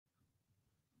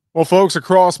Well, folks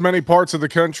across many parts of the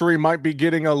country might be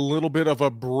getting a little bit of a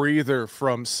breather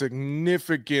from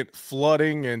significant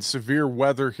flooding and severe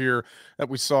weather here that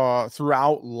we saw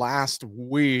throughout last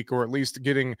week, or at least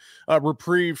getting a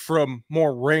reprieve from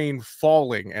more rain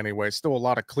falling anyway. Still a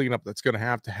lot of cleanup that's going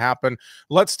to happen.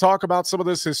 Let's talk about some of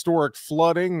this historic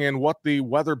flooding and what the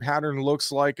weather pattern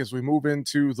looks like as we move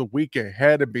into the week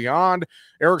ahead and beyond.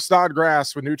 Eric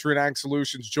Snodgrass with Nutrient Ag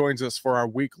Solutions joins us for our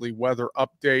weekly weather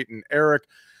update. And Eric,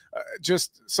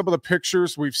 just some of the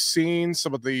pictures we've seen,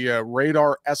 some of the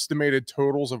radar estimated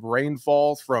totals of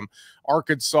rainfall from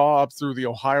Arkansas up through the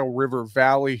Ohio River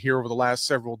Valley here over the last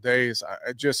several days.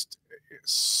 I just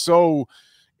so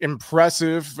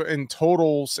impressive in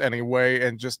totals anyway,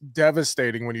 and just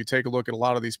devastating when you take a look at a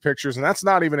lot of these pictures. And that's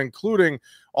not even including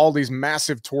all these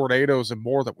massive tornadoes and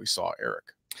more that we saw, Eric.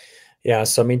 Yeah,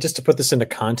 so I mean, just to put this into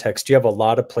context, you have a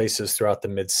lot of places throughout the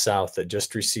Mid-South that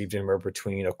just received anywhere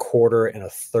between a quarter and a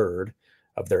third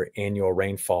of their annual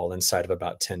rainfall inside of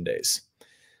about 10 days.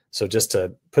 So just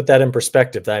to put that in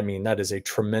perspective, I mean, that is a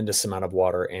tremendous amount of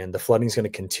water, and the flooding is going to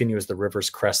continue as the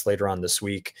rivers crest later on this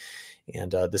week.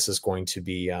 And this is going to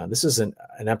be, this is an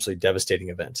absolutely devastating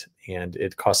event, and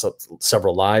it costs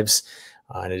several lives.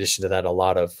 In addition to that, a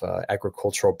lot of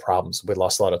agricultural problems. We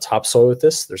lost a lot of topsoil with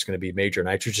this. There's going to be major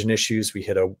nitrogen issues. We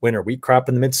hit a winter wheat crop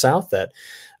in the Mid-South that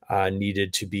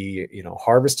needed to be,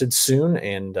 harvested soon,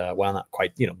 and well, not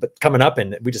quite, but coming up,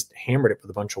 and we just hammered it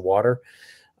with a bunch of water.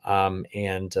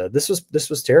 This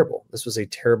was terrible. This was a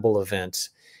terrible event,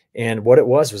 and what it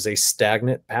was a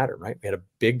stagnant pattern. Right, we had a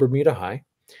big Bermuda high,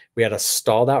 we had a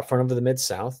stalled out front of the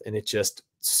Mid-South, and it just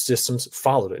systems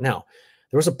followed it. Now,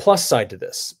 there was a plus side to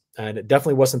this. And it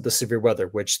definitely wasn't the severe weather,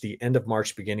 which the end of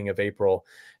March, beginning of April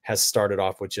has started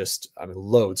off with just,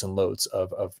 loads and loads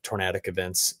of tornadic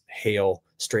events, hail,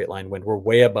 straight line wind. We're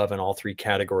way above in all three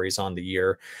categories on the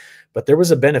year. But there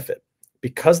was a benefit.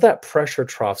 Because that pressure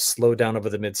trough slowed down over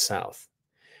the Mid-South,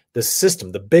 the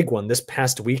system, the big one this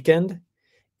past weekend,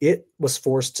 it was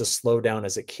forced to slow down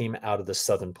as it came out of the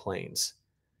southern plains.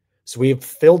 So we've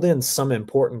filled in some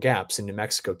important gaps in New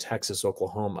Mexico, Texas,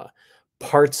 Oklahoma,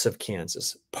 parts of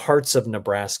Kansas, parts of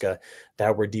Nebraska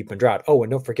that were deep in drought. Oh, and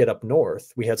don't forget up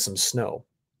north, we had some snow.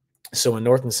 So in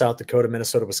North and South Dakota,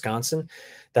 Minnesota, Wisconsin,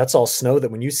 that's all snow that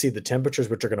when you see the temperatures,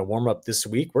 which are going to warm up this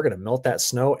week, we're going to melt that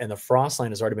snow, and the frost line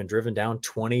has already been driven down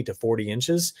 20 to 40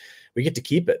 inches. We get to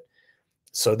keep it.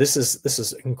 So this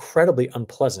is incredibly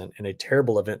unpleasant and a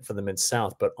terrible event for the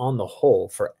Mid-South. But on the whole,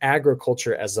 for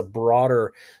agriculture as a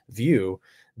broader view,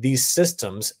 these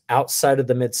systems outside of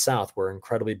the Mid-South were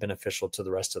incredibly beneficial to the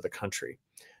rest of the country.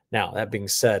 Now, that being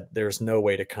said, there's no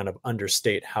way to kind of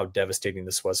understate how devastating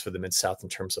this was for the Mid-South in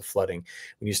terms of flooding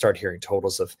when you start hearing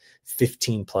totals of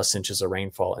 15 plus inches of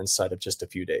rainfall inside of just a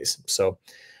few days. So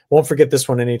won't forget this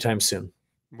one anytime soon.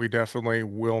 We definitely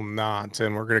will not.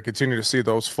 And we're going to continue to see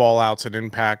those fallouts and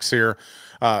impacts here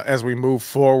as we move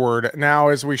forward. Now,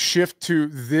 as we shift to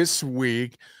this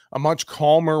week, a much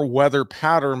calmer weather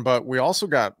pattern, but we also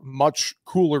got much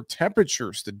cooler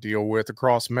temperatures to deal with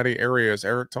across many areas.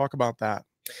 Eric, talk about that.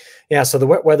 Yeah, so the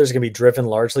wet weather is going to be driven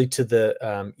largely to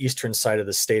the eastern side of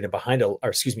the state and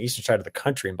eastern side of the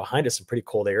country, and behind us some pretty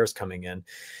cold air is coming in.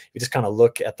 You just kind of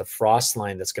look at the frost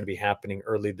line that's going to be happening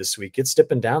early this week. It's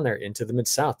dipping down there into the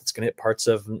Mid-South. It's going to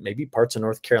hit maybe parts of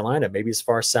North Carolina, maybe as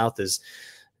far south as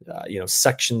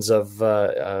sections of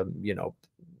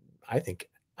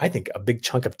I think a big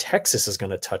chunk of Texas is going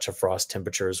to touch a frost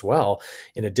temperature as well,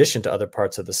 in addition to other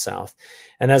parts of the South.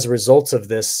 And as a result of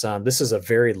this, this is a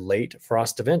very late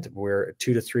frost event. We're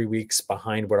 2 to 3 weeks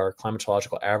behind what our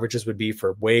climatological averages would be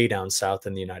for way down south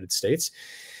in the United States.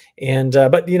 And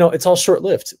but it's all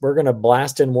short-lived. We're going to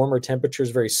blast in warmer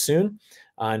temperatures very soon.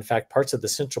 In fact, parts of the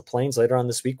Central Plains later on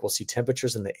this week, we'll see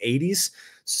temperatures in the 80s.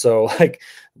 So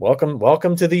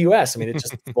welcome to the US. I mean, it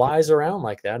just flies around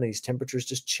like that. And these temperatures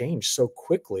just change so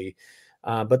quickly.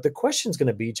 But the question is going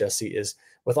to be, Jesse, is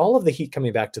with all of the heat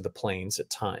coming back to the plains at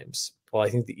times, well, I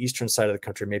think the eastern side of the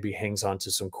country maybe hangs on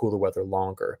to some cooler weather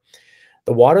longer.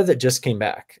 The water that just came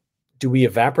back, do we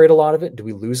evaporate a lot of it? Do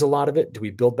we lose a lot of it? Do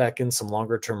we build back in some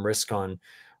longer term risk on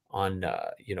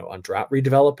drought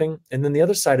redeveloping? And then the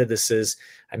other side of this is,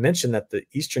 I mentioned that the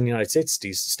eastern United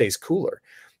States stays cooler.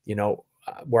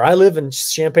 Where I live in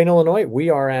Champaign, Illinois, we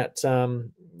are at,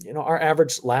 our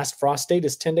average last frost date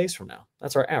is 10 days from now.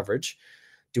 That's our average.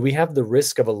 Do we have the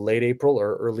risk of a late April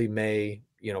or early May,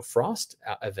 frost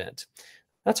event?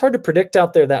 That's hard to predict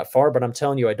out there that far, but I'm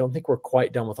telling you, I don't think we're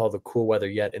quite done with all the cool weather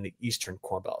yet in the eastern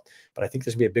Corn Belt. But I think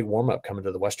there's going to be a big warm up coming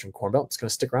to the western Corn Belt. It's going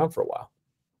to stick around for a while.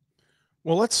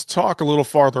 Well, let's talk a little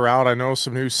farther out. I know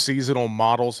some new seasonal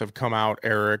models have come out,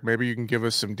 Eric. Maybe you can give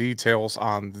us some details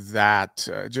on that.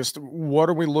 Just what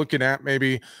are we looking at?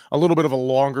 Maybe a little bit of a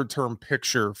longer term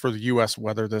picture for the U.S.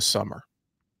 weather this summer.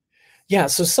 Yeah,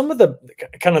 so some of the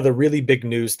kind of the really big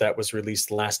news that was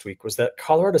released last week was that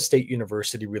Colorado State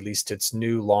University released its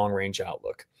new long range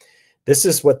outlook. This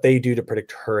is what they do to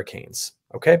predict hurricanes.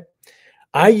 Okay.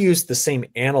 I used the same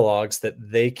analogs that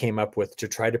they came up with to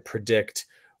try to predict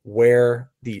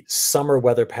where the summer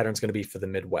weather pattern is going to be for the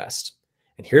Midwest.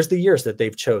 And here's the years that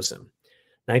they've chosen: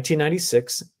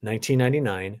 1996,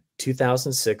 1999,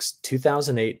 2006,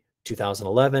 2008,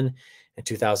 2011, and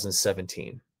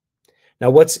 2017. Now,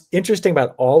 what's interesting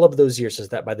about all of those years is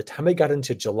that by the time we got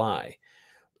into July,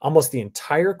 almost the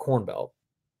entire Corn Belt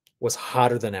was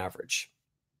hotter than average.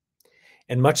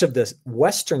 And much of the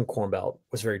Western Corn Belt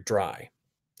was very dry.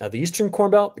 Now, the Eastern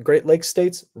Corn Belt, the Great Lakes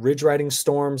states, ridge riding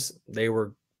storms, they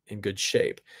were in good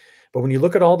shape. But when you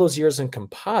look at all those years in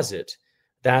composite,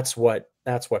 that's what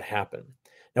happened.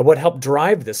 Now, what helped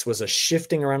drive this was a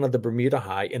shifting around of the Bermuda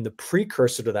High, and the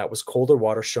precursor to that was colder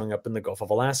water showing up in the Gulf of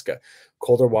Alaska,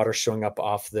 colder water showing up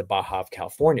off the Baja of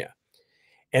California.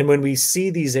 And when we see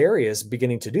these areas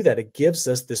beginning to do that, it gives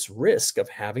us this risk of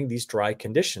having these dry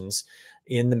conditions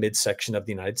in the midsection of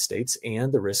the United States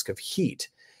and the risk of heat.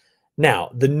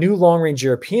 Now, the new long-range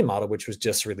European model, which was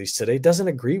just released today, doesn't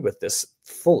agree with this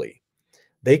fully.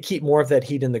 They keep more of that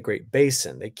heat in the Great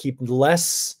Basin. They keep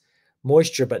less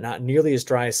moisture, but not nearly as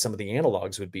dry as some of the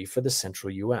analogs would be for the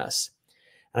central US.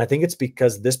 And I think it's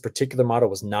because this particular model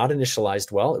was not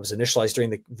initialized well. It was initialized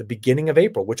during the beginning of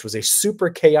April, which was a super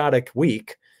chaotic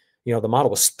week. You know, the model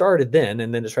was started then,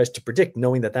 and then it tries to predict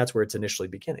knowing that that's where it's initially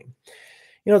beginning.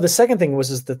 You know, the second thing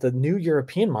is that the new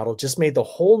European model just made the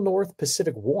whole North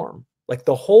Pacific warm, like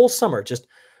the whole summer, just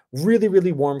really,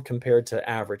 really warm compared to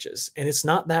averages. And it's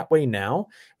not that way now.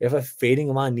 We have a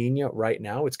fading La Nina right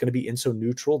now. It's going to be INSO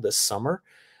neutral this summer.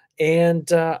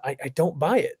 And I don't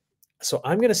buy it. So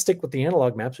I'm going to stick with the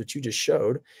analog maps, which you just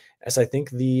showed, as I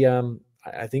think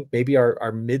I think maybe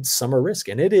our midsummer risk.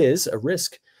 And it is a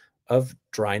risk of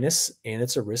dryness, and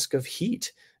it's a risk of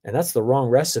heat. And that's the wrong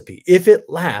recipe if it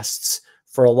lasts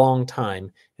for a long time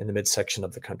in the midsection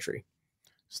of the country.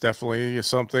 It's definitely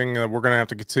something that we're going to have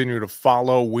to continue to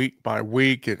follow week by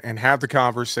week and have the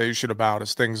conversation about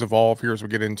as things evolve here as we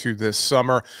get into this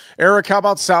summer. Eric, how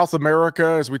about South America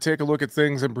as we take a look at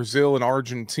things in Brazil and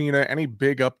Argentina? Any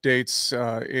big updates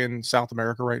in South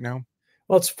America right now?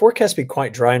 Well, it's forecast to be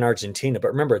quite dry in Argentina, but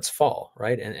remember it's fall,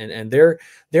 right? And their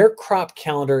crop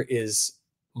calendar is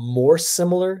more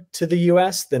similar to the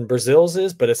US than Brazil's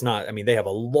is, but it's not. I mean, they have a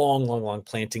long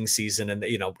planting season, and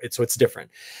it's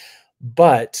different.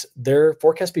 But their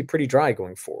forecast be pretty dry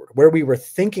going forward. Where we were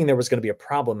thinking there was going to be a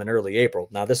problem in early April,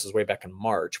 now this is way back in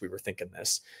March, we were thinking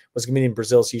this was going to be in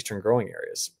Brazil's eastern growing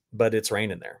areas, but it's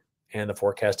raining there and the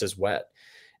forecast is wet.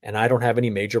 And I don't have any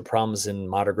major problems in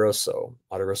Mato Grosso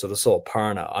do Sul,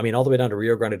 Paraná. I mean, all the way down to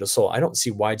Rio Grande do Sul. I don't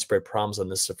see widespread problems on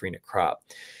this safrinha crop.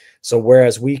 So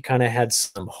whereas we kind of had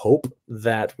some hope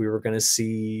that we were going to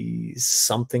see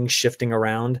something shifting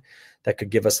around that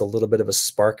could give us a little bit of a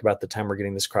spark about the time we're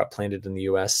getting this crop planted in the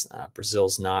U.S.,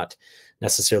 Brazil's not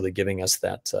necessarily giving us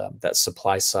that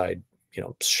supply side,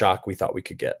 shock we thought we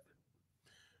could get.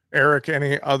 Eric,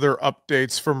 any other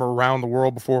updates from around the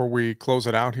world before we close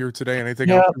it out here today? Anything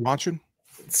else you're watching?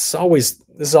 This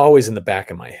is always in the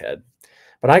back of my head.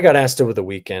 But I got asked over the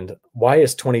weekend, why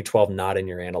is 2012 not in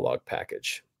your analog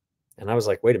package? And I was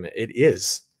like, wait a minute, it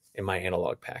is in my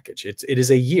analog package. It is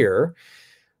a year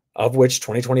of which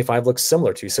 2025 looks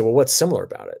similar to. So, well, what's similar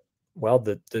about it? Well,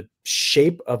 the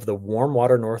shape of the warm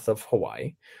water north of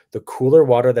Hawaii, the cooler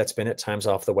water that's been at times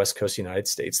off the west coast of the United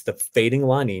States, the fading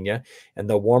La Nina, and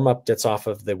the warm up that's off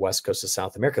of the west coast of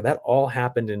South America, that all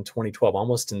happened in 2012,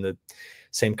 almost in the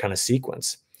same kind of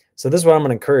sequence. So this is what I'm going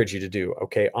to encourage you to do.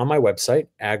 Okay, on my website,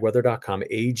 agweather.com,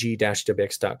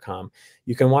 ag-wx.com,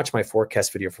 you can watch my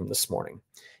forecast video from this morning.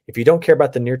 If you don't care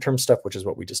about the near-term stuff, which is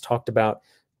what we just talked about,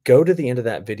 go to the end of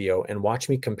that video and watch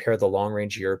me compare the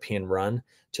long-range European run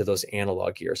to those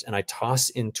analog years. And I toss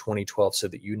in 2012 so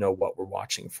that you know what we're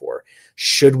watching for.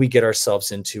 Should we get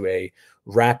ourselves into a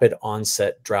rapid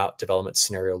onset drought development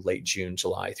scenario late June,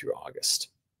 July through August?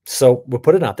 So we'll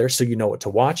put it out there so you know what to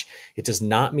watch. It does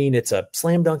not mean it's a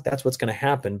slam dunk. That's what's going to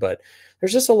happen. But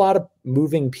there's just a lot of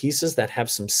moving pieces that have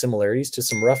some similarities to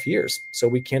some rough years. So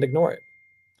we can't ignore it.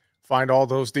 Find all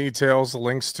those details, the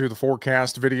links to the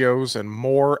forecast videos and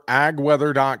more,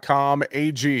 agweather.com,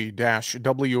 ag-wx.com.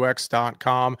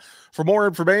 For more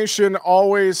information,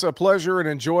 always a pleasure and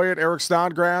enjoy it. Eric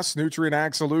Snodgrass, Nutrien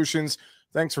Ag Solutions,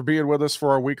 Thanks for being with us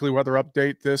for our weekly weather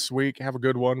update this week. Have a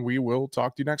good one. We will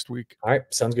talk to you next week. All right.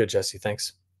 Sounds good, Jesse.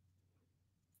 Thanks.